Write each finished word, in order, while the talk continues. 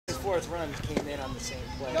fourth run came in on the same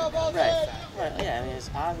play. Right. Well, yeah, I mean, it's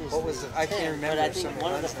obvious. What was it? I can't remember. But I think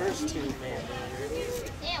one of the first two, man.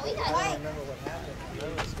 Yeah, we got I don't remember what happened.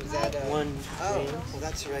 Was that one? Oh, well,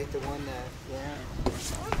 that's right. The one that. Yeah.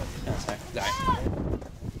 Oh, sorry.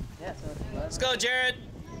 Yeah. Let's go, Jared.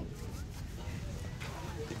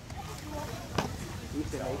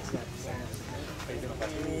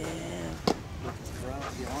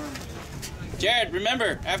 Jared,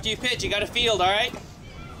 remember, after you pitch, you got to field, all right?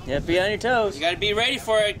 Yeah, be on your toes. You got to be ready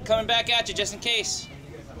for it coming back at you just in case.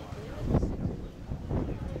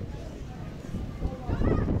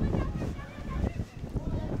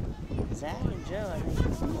 Zach and Joe, I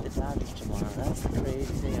think, can beat the Dodgers tomorrow. That's the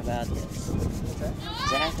crazy thing about this.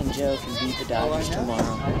 Zach and Joe can beat the Dodgers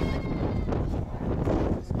tomorrow.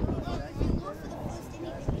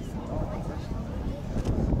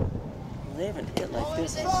 They haven't hit like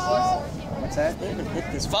this. What's that? They haven't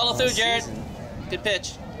hit this. Follow through, Jared. Good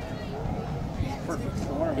pitch. Perfect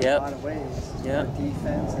storm in Yep. a lot of ways. Yep.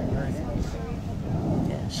 Defense and right in.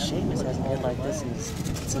 Yeah, Seamus hasn't hit like this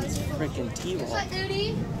since freaking T-Roll.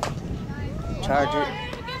 Charger.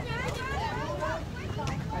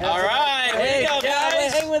 All right, Hey, here you go,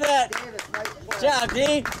 guys. hang with that. Good job,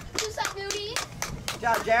 D. What's up, Duty? Good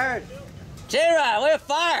job, Jared. J-Rod, way of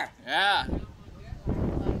fire. Yeah.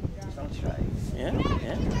 Don't try. Yeah.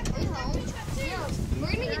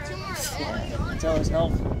 We're gonna get 2 more of that. It's always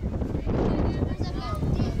helpful.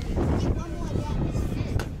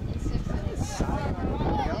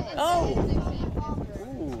 Oh!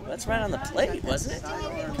 Ooh, that's right on the plate, wasn't it?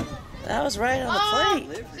 That was right on the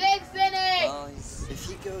plate. 6 innings!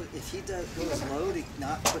 Well, if he goes low to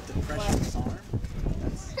not put the pressure on his arm,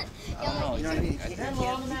 that's, you know what I mean? You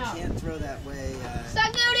can't throw that way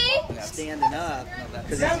Suck, Duty! standing up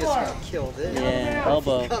because he's just going to kill this. Yeah,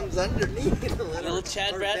 elbow. He comes underneath a Little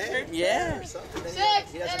Chad or Bradford? bend Yeah. or something, then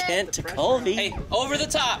 6 he doesn't put Kent the pressure Tekulve. Hey, over the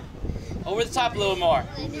top. Over the top a little more. on.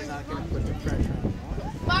 He's not going to put the pressure on his arm.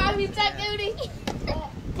 Mom, you suck, Duty!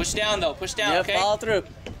 Push down, though. Push down, Yeah, okay? follow through.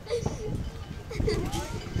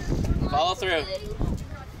 Follow through.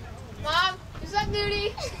 Mom, you suck,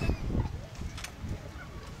 Duty!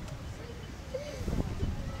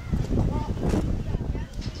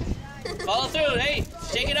 Follow through. Hey,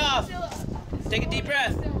 shake it off. Take a deep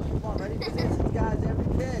breath. Come on, ready positions, guys, every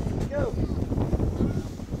pitch. Let's go.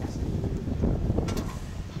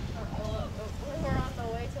 We're on the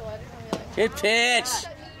way to what? Good pitch.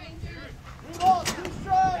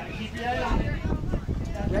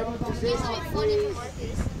 Ready positions, please.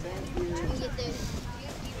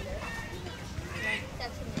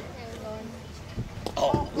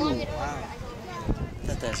 Oh, Wow. I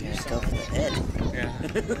thought that was going to go for the head. Yeah.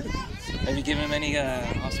 Have you given him any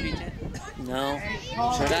off-speed yet? No.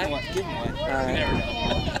 Should I? Give him one. All You right. never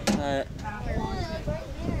know.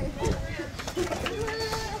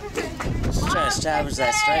 Just trying to establish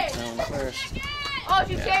that strike zone first. Oh,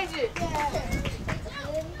 she changed it!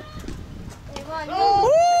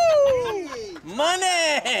 Woo! Money!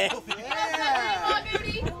 Yeah.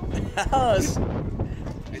 That was I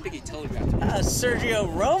think he telegraphed it. Sergio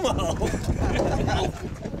Romo.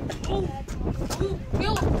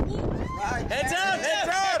 Right. Heads up! Heads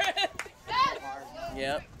up!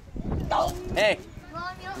 Yep. Hey,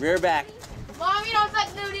 rear back. Mom, you don't suck,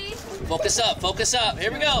 Duty! Focus up. Focus up.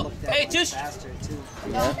 Here we go. Hey, Tush. Faster, too.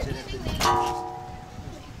 Yep.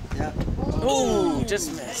 Yep. Ooh,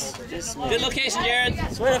 just missed. Just Good missed. location, Jared.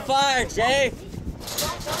 Swing of fire, Jay.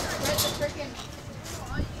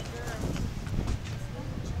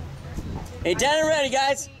 Hey, down and ready,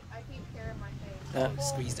 guys. I keep tearing my face.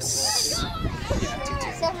 Squeezed it.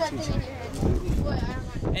 Except for that thing in your head. What? I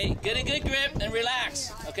don't know. Hey, get a good grip and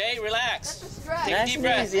relax. Okay, relax. Take a Nice deep and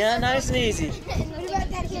breath. easy, huh? Nice and easy. What about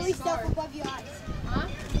that hairy stuff above your eyes? Huh?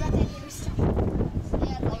 What about that hairy stuff?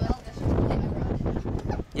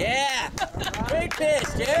 Yeah. Great pitch,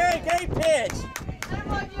 Jared. Great pitch.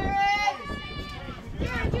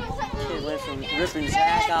 Kid went from ripping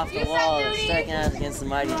Zach off the wall to striking out against the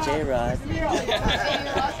mighty J-Rod.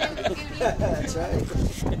 That's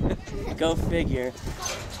right. Go figure.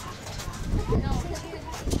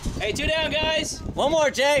 Hey, 2 down, guys. One more,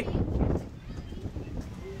 Jay.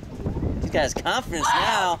 He's got his confidence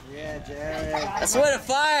now. Yeah, Jared. That's way to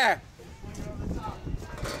fire.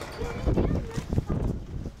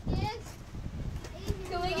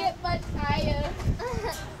 Can we get much higher?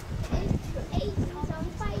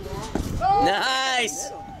 Nice.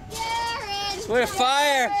 That's way to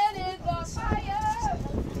fire.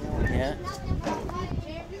 Yeah.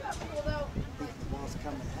 The ball's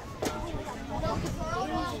coming.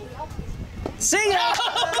 See ya.